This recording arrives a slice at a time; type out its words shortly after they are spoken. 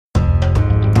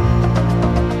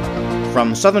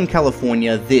From Southern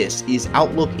California, this is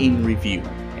Outlook in Review,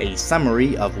 a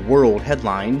summary of world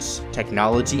headlines,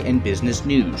 technology and business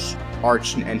news,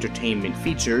 arts and entertainment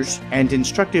features, and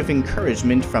instructive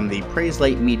encouragement from the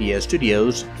Praiselight Media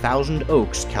Studios, Thousand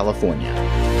Oaks, California.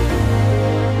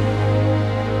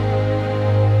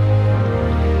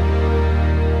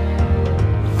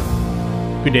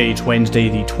 Good day, it's Wednesday,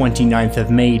 the 29th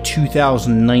of May,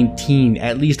 2019.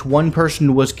 At least one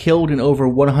person was killed and over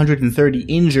 130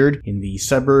 injured in the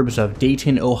suburbs of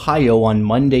Dayton, Ohio on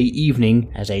Monday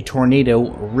evening as a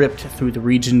tornado ripped through the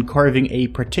region, carving a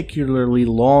particularly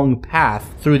long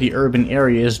path through the urban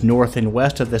areas north and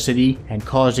west of the city and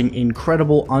causing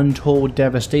incredible untold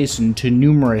devastation to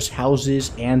numerous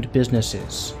houses and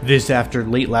businesses. This after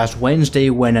late last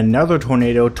Wednesday when another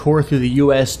tornado tore through the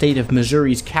U.S. state of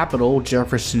Missouri's capital,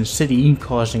 Jefferson City,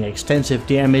 causing extensive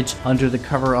damage under the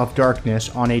cover of darkness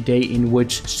on a day in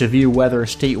which severe weather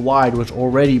statewide was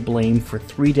already blamed for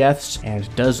 3 deaths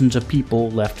and dozens of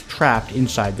people left trapped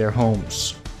inside their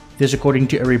homes. This according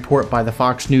to a report by the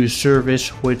Fox News service,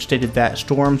 which stated that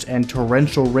storms and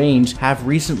torrential rains have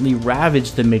recently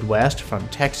ravaged the Midwest from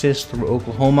Texas through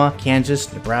Oklahoma,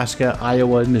 Kansas, Nebraska,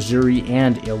 Iowa, Missouri,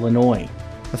 and Illinois.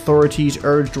 Authorities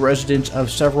urged residents of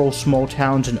several small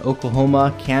towns in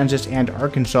Oklahoma, Kansas, and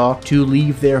Arkansas to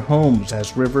leave their homes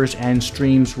as rivers and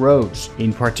streams rose.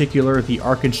 In particular, the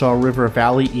Arkansas River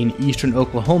Valley in eastern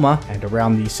Oklahoma and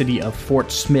around the city of Fort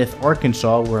Smith,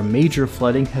 Arkansas, where major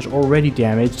flooding has already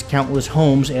damaged countless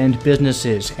homes and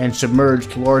businesses and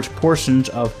submerged large portions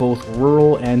of both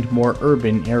rural and more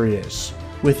urban areas.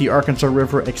 With the Arkansas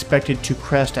River expected to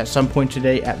crest at some point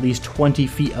today at least 20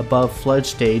 feet above flood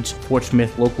stage, Fort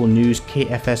Smith local news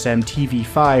KFSM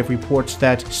TV5 reports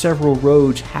that several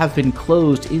roads have been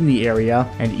closed in the area,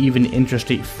 and even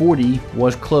Interstate 40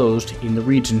 was closed in the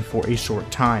region for a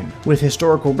short time. With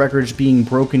historical records being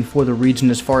broken for the region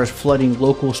as far as flooding,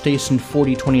 local station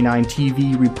 4029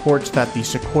 TV reports that the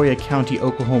Sequoyah County,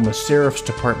 Oklahoma Sheriff's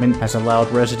Department has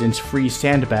allowed residents free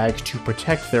sandbags to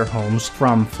protect their homes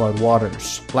from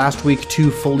floodwaters. Last week, 2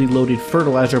 fully loaded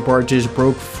fertilizer barges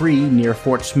broke free near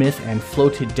Fort Smith and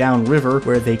floated downriver,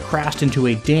 where they crashed into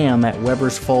a dam at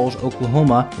Webbers Falls,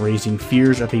 Oklahoma, raising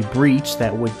fears of a breach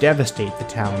that would devastate the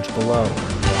towns below.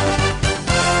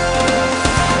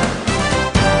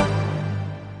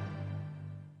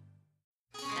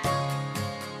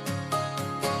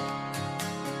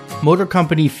 Motor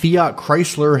company Fiat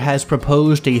Chrysler has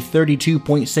proposed a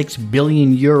 €32.6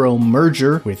 billion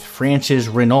merger with France's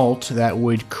Renault that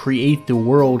would create the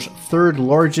world's 3rd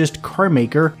largest car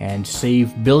maker and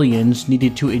save billions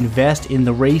needed to invest in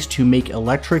the race to make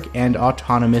electric and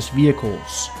autonomous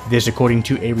vehicles. This according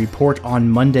to a report on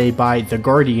Monday by The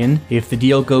Guardian. If the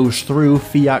deal goes through,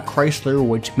 Fiat Chrysler,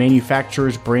 which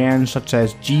manufactures brands such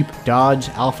as Jeep, Dodge,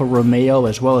 Alfa Romeo,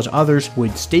 as well as others,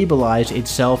 would stabilize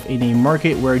itself in a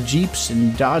market where Jeeps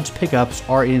and Dodge pickups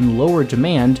are in lower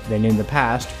demand than in the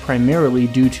past, primarily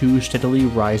due to steadily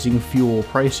rising fuel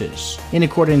prices. In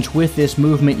accordance with this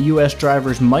movement, U.S.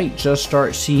 drivers might just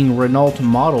start seeing Renault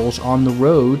models on the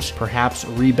roads, perhaps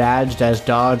rebadged as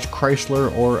Dodge,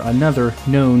 Chrysler, or another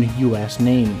known U.S.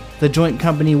 name. The joint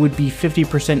company would be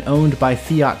 50% owned by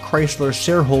Fiat Chrysler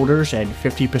shareholders and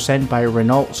 50% by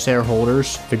Renault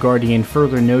shareholders. The Guardian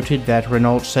further noted that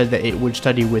Renault said that it would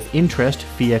study with interest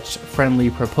Fiat's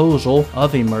friendly proposal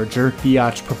of a merger.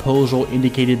 Fiat's proposal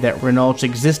indicated that Renault's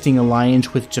existing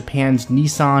alliance with Japan's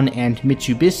Nissan and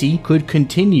Mitsubishi could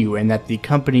continue and that the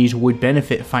companies would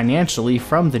benefit financially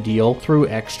from the deal through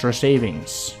extra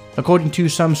savings. According to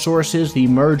some sources, the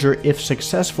merger, if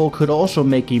successful, could also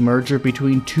make a merger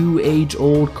between 2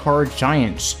 age-old car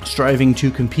giants striving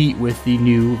to compete with the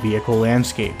new vehicle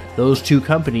landscape. Those 2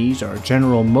 companies are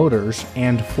General Motors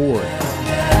and Ford.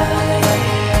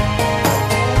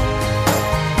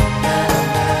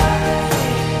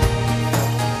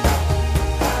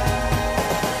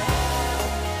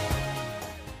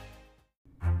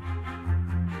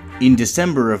 In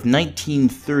December of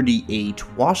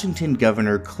 1938, Washington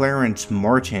Governor Clarence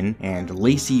Martin and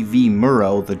Lacey V.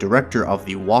 Murrow, the director of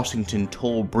the Washington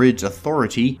Toll Bridge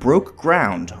Authority, broke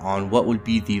ground on what would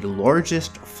be the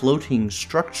largest floating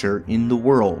structure in the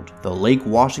world, the Lake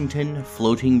Washington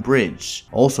Floating Bridge,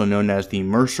 also known as the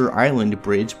Mercer Island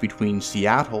Bridge between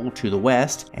Seattle to the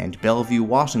west and Bellevue,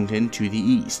 Washington to the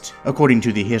east. According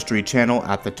to the History Channel,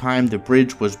 at the time the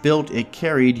bridge was built, it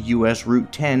carried U.S.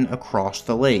 Route 10 across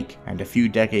the lake. lake, and a few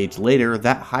decades later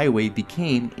that highway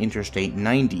became Interstate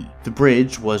 90. The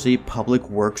bridge was a Public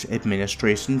Works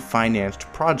Administration financed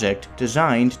project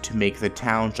designed to make the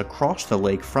towns across the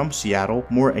lake from Seattle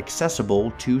more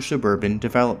accessible to suburban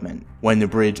development. When the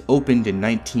bridge opened in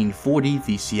 1940,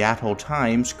 the Seattle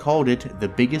Times called it the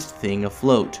biggest thing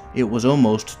afloat. It was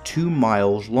almost 2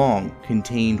 miles long,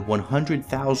 contained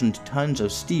 100,000 tons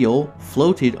of steel,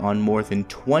 floated on more than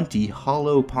 20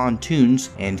 hollow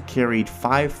pontoons, and carried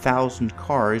 5,000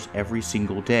 cars every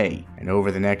single day. And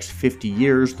over the next 50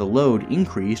 years, the load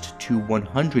increased to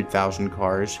 100,000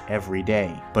 cars every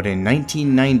day. But in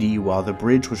 1990, while the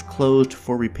bridge was closed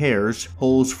for repairs,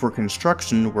 holes for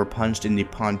construction were punched in the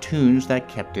pontoons that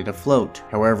kept it afloat.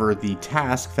 However, the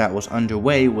task that was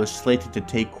underway was slated to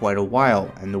take quite a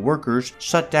while, and the workers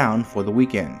shut down for the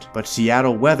weekend. But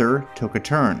Seattle weather took a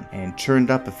turn, and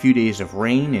churned up a few days of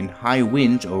rain and high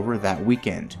winds over that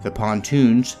weekend. The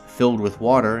pontoons filled with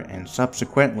water, and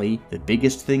subsequently, the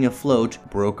biggest thing afloat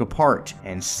broke apart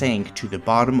and sank to the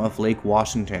bottom of Lake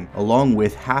Washington, along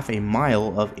with half a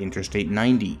mile of Interstate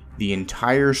 90. The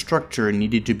entire structure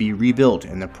needed to be rebuilt,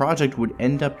 and the project would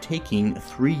end up taking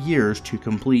 3 years to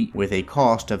complete with a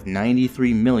cost of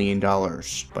 $93 million.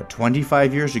 But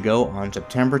 25 years ago, on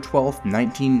September 12,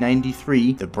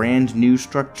 1993, the brand new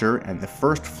structure and the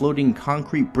first floating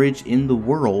concrete bridge in the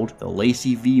world, the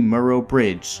Lacey V. Murrow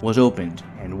Bridge, was opened,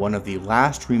 and one of the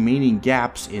last remaining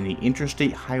gaps in the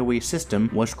interstate highway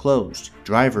system was closed.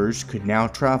 Drivers could now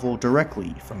travel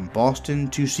directly from Boston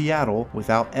to Seattle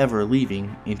without ever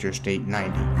leaving Interstate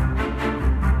 90.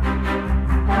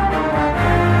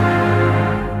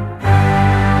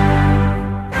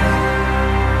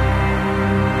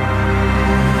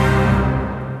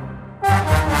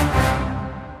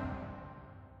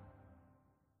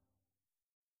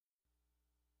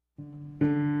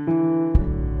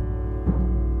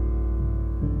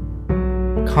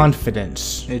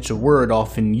 Confidence. It's a word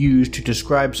often used to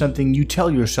describe something you tell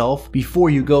yourself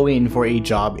before you go in for a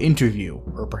job interview,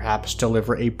 or perhaps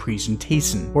deliver a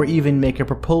presentation, or even make a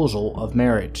proposal of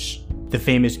marriage. The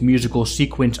famous musical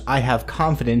sequence "I Have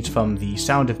Confidence" from The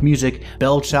Sound of Music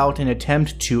belts out an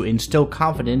attempt to instill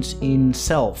confidence in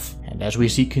self. And as we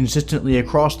see consistently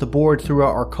across the board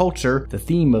throughout our culture, the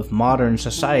theme of modern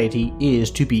society is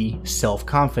to be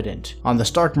self-confident. On the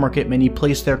stock market, many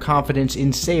place their confidence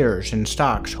in shares and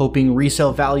stocks, hoping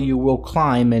resale value will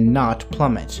climb and not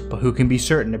plummet. But who can be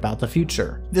certain about the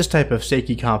future? This type of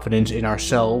shaky confidence in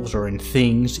ourselves or in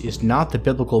things is not the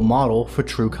biblical model for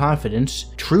true confidence.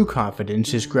 True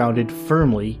confidence is grounded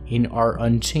firmly in our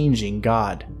unchanging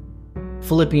God.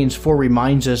 Philippians 4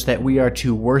 reminds us that we are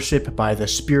to worship by the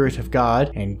Spirit of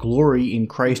God and glory in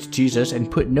Christ Jesus and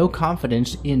put no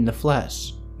confidence in the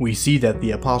flesh. We see that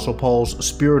the Apostle Paul's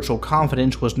spiritual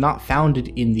confidence was not founded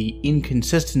in the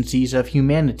inconsistencies of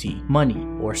humanity, money,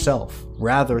 or self.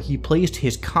 Rather, he placed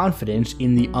his confidence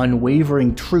in the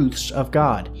unwavering truths of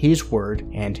God, His Word,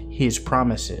 and His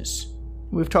promises.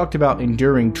 We've talked about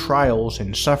enduring trials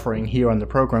and suffering here on the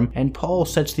program, and Paul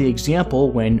sets the example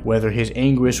when, whether his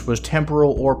anguish was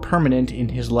temporal or permanent in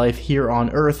his life here on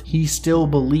earth, he still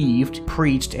believed,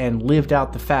 preached, and lived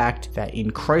out the fact that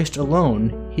in Christ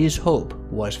alone his hope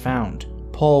was found.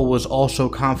 Paul was also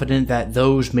confident that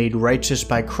those made righteous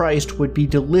by Christ would be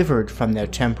delivered from their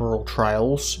temporal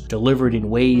trials, delivered in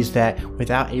ways that,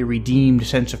 without a redeemed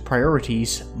sense of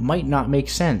priorities, might not make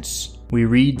sense. We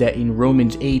read that in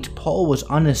Romans 8, Paul was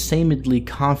unashamedly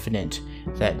confident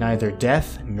that neither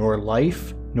death, nor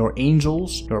life, nor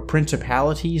angels, nor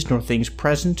principalities, nor things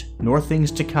present, nor things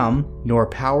to come, nor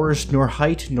powers, nor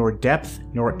height, nor depth,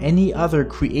 nor any other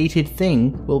created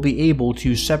thing will be able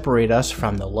to separate us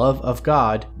from the love of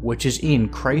God, which is in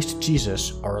Christ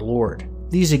Jesus our Lord.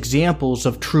 These examples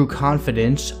of true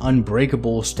confidence,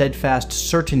 unbreakable, steadfast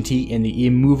certainty in the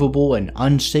immovable and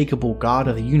unshakable God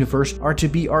of the universe are to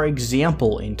be our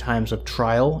example in times of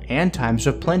trial and times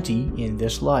of plenty in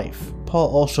this life. Paul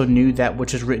also knew that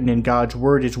which is written in God's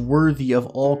Word is worthy of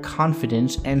all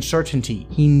confidence and certainty.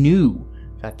 He knew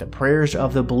that the prayers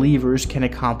of the believers can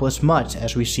accomplish much,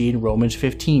 as we see in Romans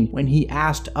 15, when he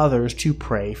asked others to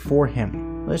pray for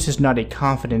him. This is not a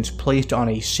confidence placed on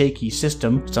a shaky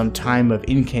system, some time of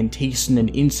incantation and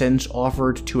incense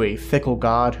offered to a fickle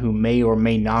God who may or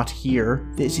may not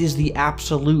hear. This is the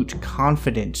absolute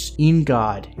confidence in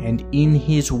God and in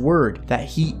His Word that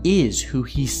He is who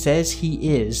He says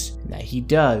He is, and that He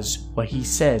does what He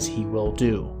says He will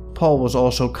do. Paul was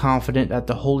also confident that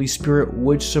the Holy Spirit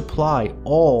would supply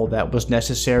all that was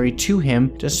necessary to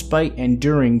him despite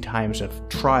enduring times of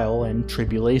trial and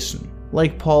tribulation.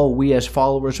 Like Paul, we as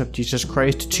followers of Jesus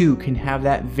Christ too can have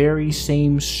that very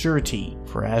same surety,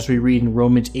 For as we read in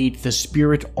Romans 8, the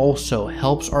Spirit also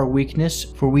helps our weakness,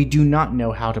 for we do not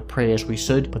know how to pray as we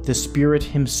should, but the Spirit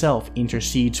himself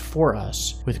intercedes for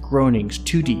us with groanings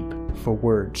too deep for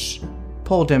words.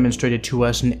 Paul demonstrated to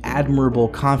us an admirable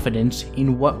confidence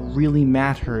in what really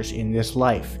matters in this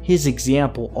life. His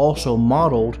example also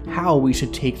modeled how we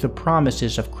should take the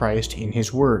promises of Christ in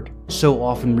his word. So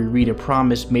often we read a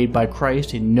promise made by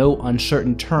Christ in no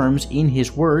uncertain terms in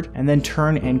his word, and then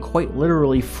turn and quite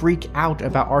literally freak out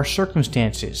about our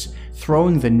circumstances,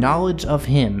 throwing the knowledge of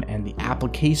him and the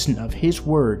application of his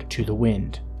word to the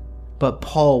wind. But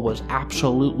Paul was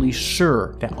absolutely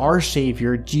sure that our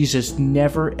Savior, Jesus,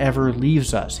 never ever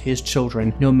leaves us, his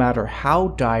children, no matter how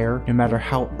dire, no matter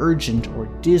how urgent or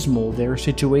dismal their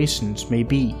situations may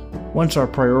be. Once our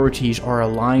priorities are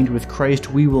aligned with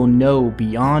Christ, we will know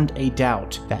beyond a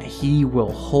doubt that he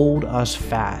will hold us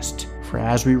fast. For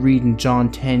as we read in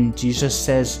John 10, Jesus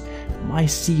says, "My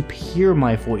sheep hear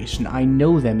my voice, and I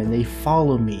know them, and they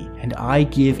follow me, and I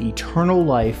give eternal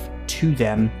life to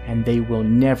them, and they will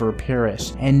never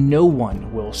perish, and no one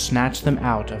will snatch them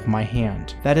out of my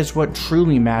hand." That is what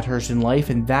truly matters in life,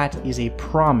 and that is a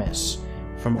promise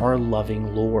from our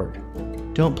loving Lord.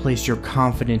 Don't place your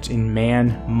confidence in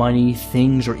man, money,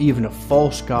 things, or even a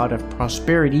false god of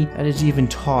prosperity that is even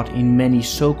taught in many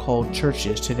so-called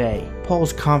churches today.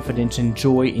 Paul's confidence and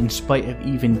joy in spite of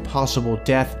even possible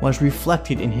death was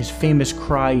reflected in his famous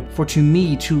cry, "For to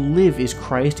me to live is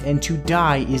Christ, and to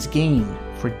die is gain."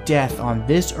 For death on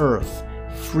this earth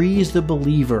frees the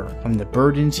believer from the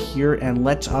burdens here and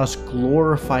lets us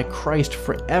glorify Christ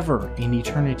forever in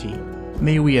eternity.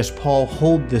 May we, as Paul,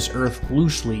 hold this earth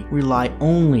loosely, rely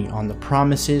only on the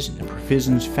promises and the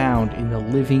provisions found in the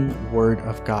living Word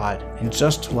of God, and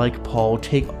just like Paul,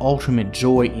 take ultimate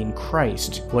joy in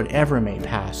Christ, whatever may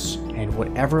pass, and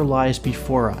whatever lies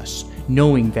before us,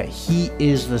 knowing that he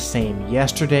is the same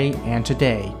yesterday and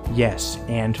today, yes,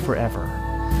 and forever.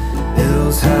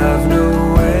 Ills have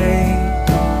no way,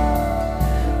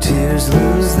 tears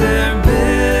lose their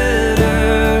bitterness.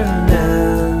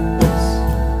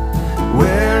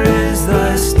 Where is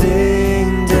thy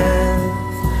sting, death?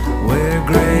 Where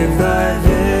grave thy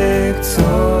victory?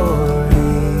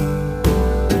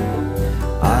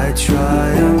 I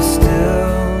triumph still,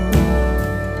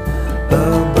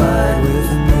 abide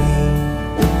with me.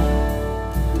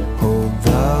 Hold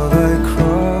thou thy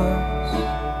cross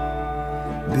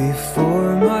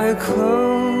before my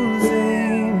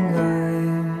closing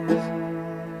eyes,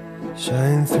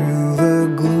 shine through the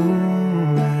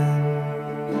gloom and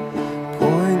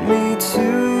point me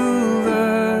to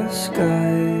the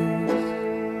skies.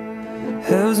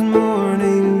 Heaven's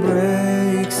morning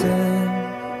breaks and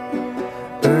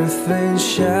earth and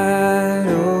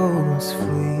shadows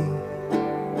flee.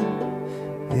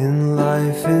 In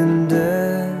life and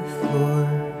death, Lord,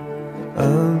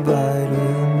 abide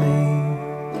with me.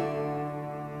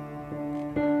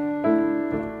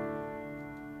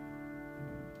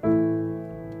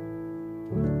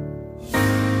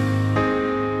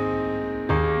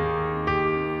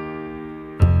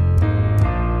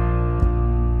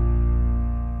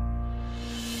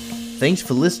 Thanks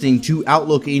for listening to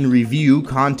Outlook in Review.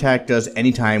 Contact us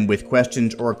anytime with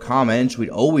questions or comments. We'd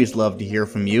always love to hear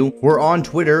from you. We're on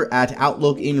Twitter at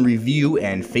Outlook in Review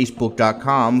and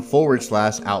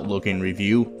Facebook.com/Outlook in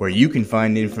Review, where you can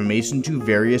find information to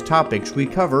various topics we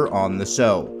cover on the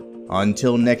show.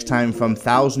 Until next time, from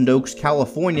Thousand Oaks,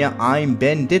 California, I'm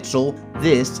Ben Ditzel.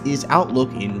 This is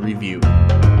Outlook in Review.